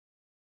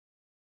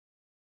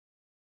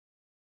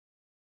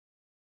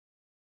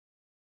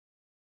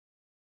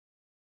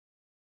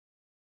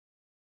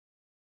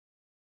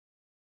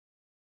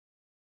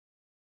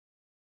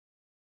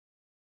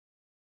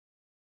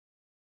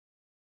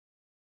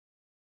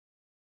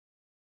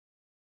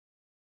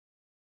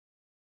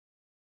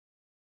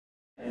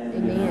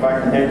And if I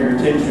can have your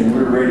attention,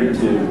 we're ready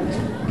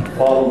to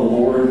follow the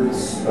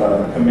Lord's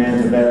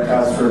command to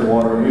baptize her in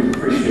water. We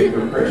appreciate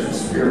her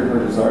precious spirit,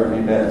 her desire to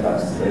be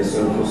baptized today,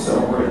 so we'll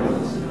celebrate with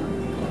us.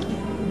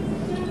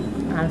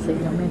 Honestly,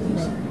 don't mention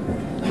it.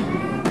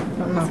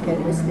 Don't knock it.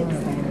 Just fix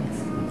that.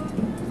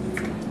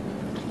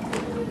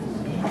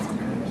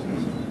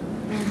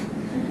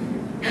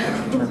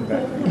 Turn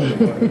back.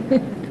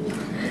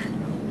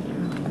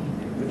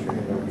 Put your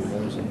hand over your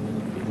nose and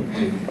look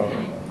to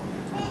the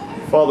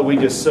Father, we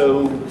just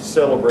so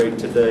celebrate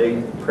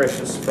today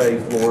precious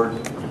faith, Lord,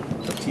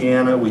 of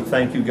Tiana. We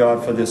thank you,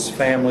 God, for this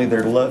family,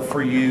 their love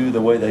for you,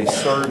 the way they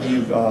serve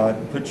you,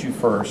 God, put you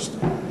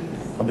first.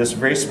 On this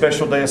very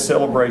special day of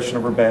celebration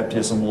of her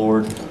baptism,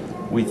 Lord,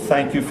 we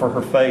thank you for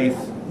her faith,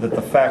 that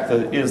the fact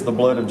that it is the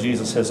blood of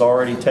Jesus has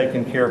already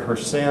taken care of her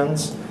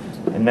sins.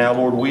 And now,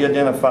 Lord, we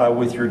identify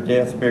with your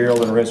death,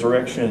 burial, and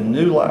resurrection and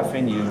new life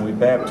in you, and we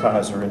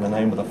baptize her in the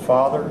name of the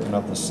Father, and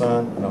of the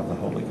Son, and of the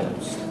Holy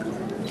Ghost.